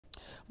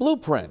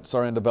Blueprints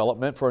are in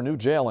development for a new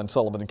jail in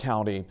Sullivan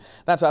County.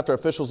 That's after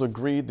officials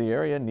agreed the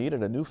area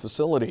needed a new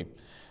facility.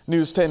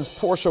 News 10's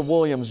Portia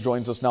Williams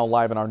joins us now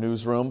live in our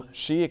newsroom.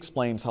 She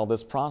explains how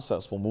this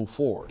process will move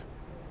forward.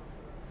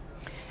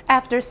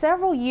 After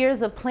several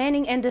years of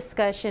planning and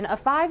discussion, a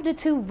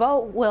 5-2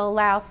 vote will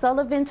allow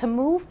Sullivan to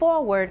move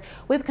forward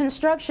with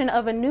construction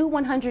of a new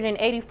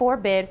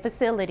 184-bed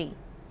facility.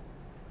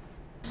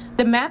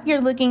 The map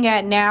you're looking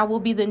at now will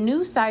be the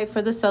new site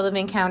for the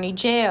Sullivan County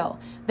Jail.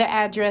 The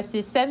address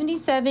is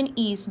 77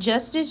 East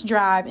Justice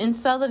Drive in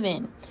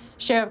Sullivan.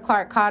 Sheriff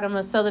Clark Cottom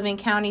of Sullivan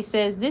County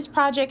says this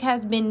project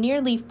has been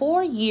nearly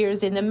 4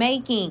 years in the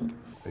making.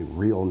 A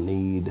real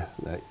need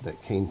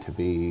that came to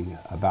be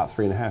about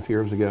 3.5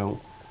 years ago.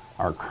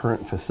 Our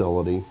current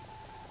facility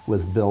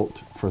was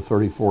built for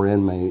 34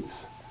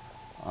 inmates,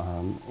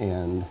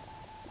 and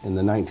in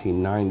the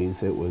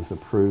 1990s it was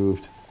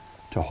approved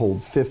to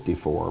hold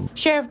 54.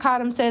 Sheriff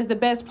Cottom says the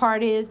best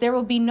part is there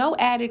will be no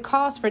added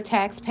cost for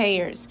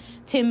taxpayers.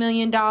 $10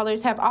 million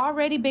have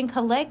already been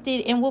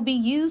collected and will be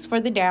used for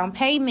the down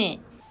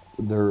payment.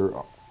 There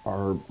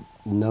are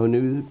no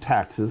new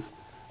taxes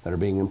that are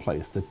being in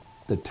place.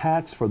 The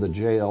tax for the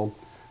jail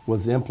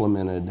was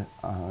implemented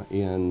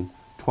in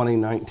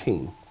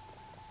 2019,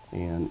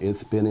 and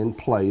it's been in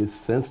place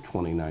since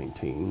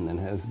 2019 and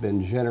has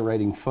been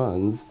generating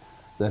funds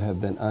that have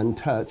been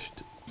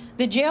untouched.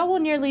 The jail will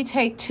nearly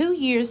take 2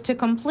 years to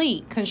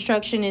complete.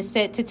 Construction is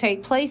set to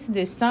take place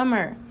this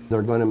summer.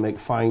 They're going to make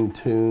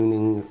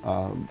fine-tuning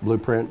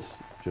blueprints,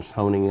 just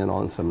honing in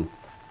on some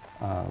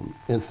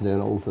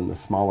incidentals and the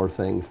smaller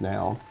things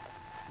now.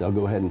 They'll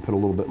go ahead and put a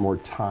little bit more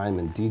time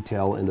and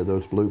detail into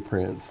those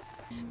blueprints.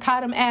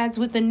 Cottom adds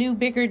with the new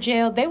bigger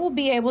jail, they will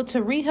be able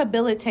to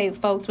rehabilitate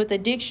folks with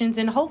addictions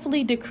and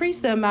hopefully decrease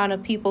the amount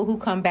of people who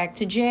come back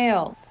to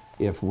jail.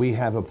 If we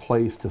have a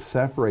place to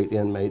separate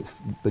inmates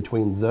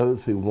between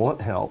those who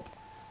want help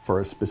for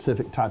a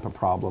specific type of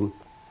problem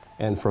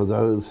and for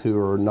those who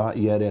are not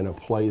yet in a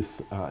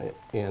place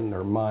in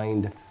their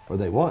mind where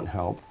they want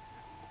help,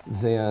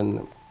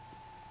 then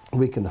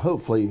we can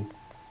hopefully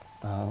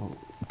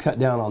cut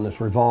down on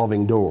this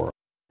revolving door.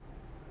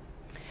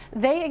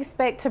 They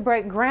expect to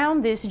break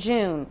ground this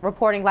June.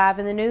 Reporting live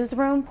in the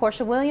newsroom,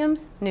 Portia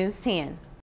Williams, News 10.